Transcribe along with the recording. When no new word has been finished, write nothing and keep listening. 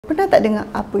Pernah tak dengar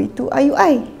apa itu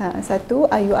IUI? Satu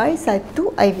IUI, satu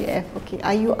IVF. Okey,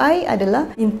 IUI adalah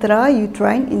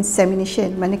intrauterine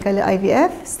insemination, manakala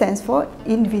IVF stands for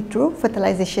in vitro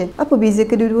fertilization. Apa beza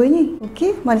kedua-duanya?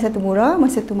 Okey, mana satu murah, mana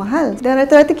satu mahal. Dan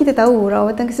rata-rata kita tahu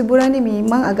rawatan kesuburan ni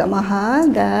memang agak mahal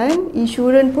dan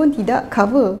insurans pun tidak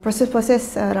cover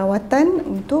proses-proses rawatan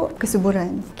untuk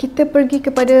kesuburan. Kita pergi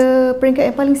kepada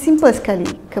peringkat yang paling simple sekali.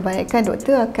 Kebanyakan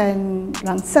doktor akan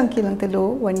rangsang kilang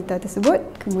telur wanita tersebut,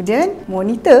 kemudian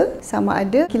monitor sama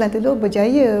ada kilang telur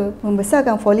berjaya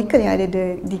membesarkan folikel yang ada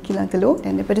di kilang telur,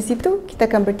 dan daripada situ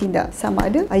kita akan bertindak sama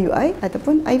ada IUI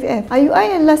ataupun IVF. IUI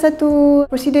adalah satu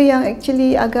prosedur yang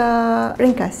actually agak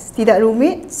ringkas, tidak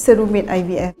rumit serumit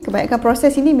IVF. Kebanyakan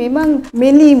proses ini memang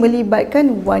mainly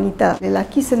melibatkan wanita.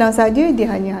 Lelaki senang saja, dia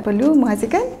hanya perlu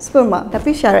menghasilkan sperma,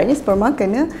 tapi syaratnya sperma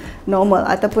kena normal,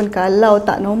 ataupun kalau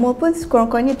tak normal pun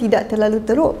sekurang-kurangnya tidak terlalu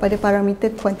teruk pada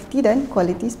parameter kuantiti dan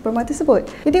kualiti sperma tersebut.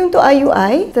 Jadi untuk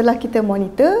IUI, setelah kita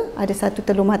monitor, ada satu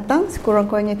telur matang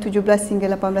sekurang-kurangnya 17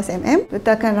 hingga 18 mm, kita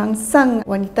akan rangsang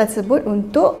wanita tersebut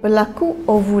untuk berlaku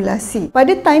ovulasi.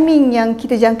 Pada timing yang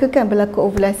kita jangkakan berlaku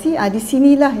ovulasi, di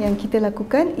sinilah yang kita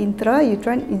lakukan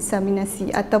intrauterine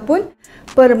inseminasi ataupun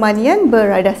permanian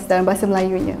beradas dalam bahasa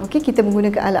Melayunya. Okey, kita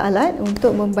menggunakan alat-alat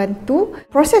untuk membantu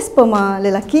proses sperma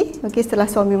lelaki. Okey, setelah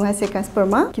suami menghasilkan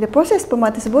sperma, kita proses sperma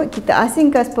tersebut, kita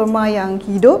asingkan sperma yang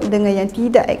hidup dengan yang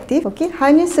tidak aktif. Okey,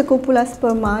 hanya sekumpulan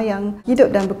sperma yang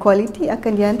hidup dan berkualiti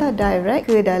akan dihantar direct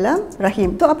ke dalam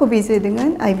rahim. So apa beza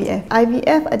dengan IVF?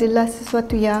 IVF adalah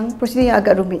sesuatu yang prosedur yang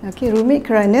agak rumit. Okey, rumit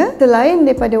kerana selain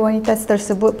daripada wanita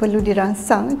tersebut perlu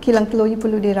dirangsang, kilang telurnya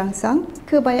perlu dirangsang,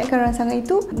 kebanyakan rangsangan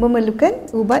itu memerlukan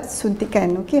ubat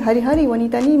suntikan. Okey, hari-hari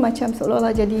wanita ni macam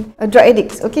seolah-olah jadi drug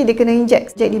addicts. Okey, dia kena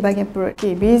inject di bahagian perut.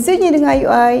 Okey, bezanya dengan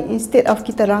IUI, instead of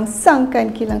kita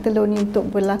rangsangkan kilang telur ni untuk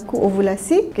berlaku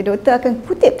ovulasi, okay, doktor akan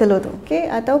kutip telur tu. Okey,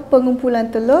 atau pengumpulan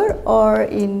telur, or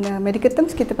in medical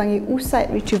terms kita panggil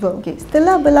oocyte retrieval. Okey,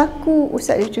 setelah berlaku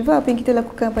oocyte retrieval, apa yang kita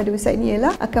lakukan pada oocyte ni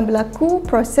ialah akan berlaku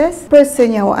proses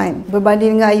persenyawaan.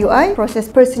 Berbanding dengan IUI, proses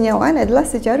persenyawaan adalah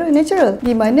secara natural,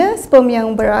 di mana sperm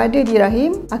yang berada di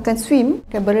rahim akan swim,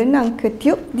 akan berenang ke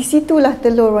tube. Disitulah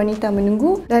telur wanita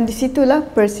menunggu dan disitulah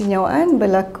persenyawaan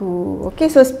berlaku. Okey,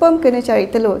 so sperm kena cari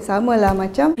telur. Samalah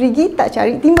macam perigi tak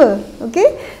cari timba. Okey,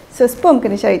 so sperm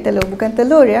kena cari telur, bukan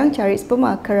telur yang cari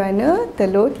sperma, kerana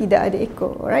telur tidak ada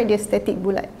ekor. Alright, dia statik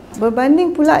bulat.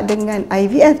 Berbanding pula dengan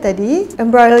IVF tadi,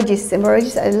 embryologist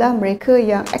adalah mereka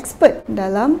yang expert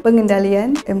dalam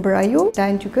pengendalian embryo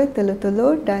dan juga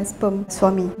telur-telur dan sperm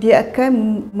suami. Dia akan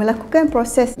melakukan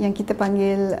proses yang kita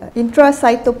panggil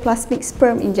intracytoplasmic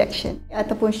sperm injection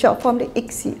ataupun short form dia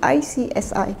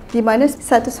ICSI, di mana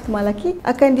satu sperma lelaki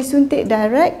akan disuntik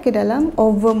direct ke dalam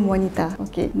ovum wanita.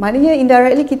 Okey, maknanya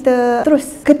indirectly kita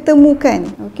terus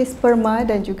ketemukan sperma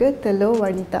dan juga telur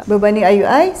wanita. Berbanding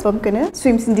IUI, sperm kena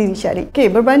swim sendiri cari.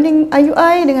 Okey, berbanding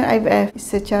IUI dengan IVF,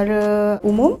 secara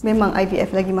umum memang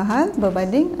IVF lagi mahal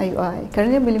berbanding IUI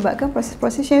kerana melibatkan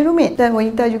proses-proses yang rumit, dan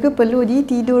wanita juga perlu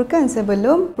ditidurkan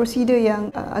sebelum prosedur yang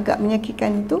agak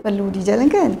menyakitkan itu perlu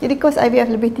dijalankan. Jadi kos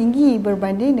IVF lebih tinggi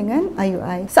berbanding dengan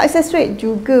IUI. Success rate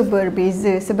juga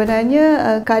berbeza.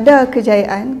 Sebenarnya kadar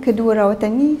kejayaan kedua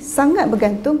rawatan ini sangat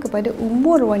bergantung kepada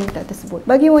umur wanita tersebut.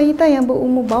 Bagi wanita yang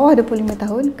berumur bawah 25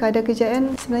 tahun, kadar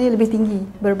kejayaan sebenarnya lebih tinggi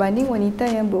berbanding wanita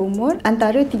yang berumur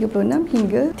antara 36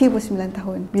 hingga 39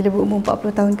 tahun. Bila berumur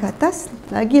 40 tahun ke atas,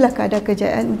 lagilah kadar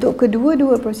kejayaan untuk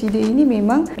kedua-dua prosedur ini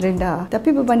memang rendah.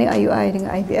 Tapi berbanding IUI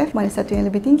dengan IVF, mana satu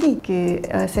yang lebih tinggi? Okay,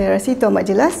 saya rasa itu amat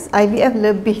jelas. IVF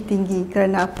lebih tinggi.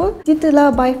 Kerana apa? Dia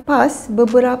telah bypass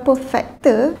beberapa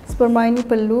faktor. Sperma ini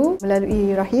perlu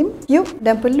melalui rahim, tube,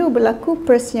 dan perlu berlaku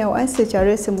persenyawaan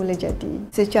secara semula jadi.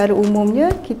 Secara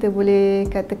umumnya, kita boleh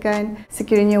katakan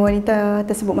sekiranya wanita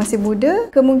tersebut masih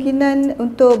muda, kemungkinan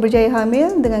untuk berjaya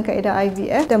hamil dengan kaedah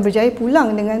IVF dan berjaya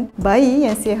pulang dengan bayi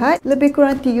yang sihat lebih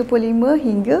kurang 35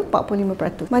 hingga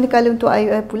 45%. Manakala untuk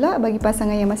IUI pula, bagi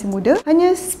pasangan yang masih muda,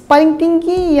 hanya paling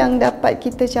tinggi yang dapat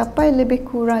kita capai lebih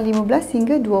kurang 15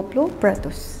 hingga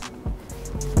 20%.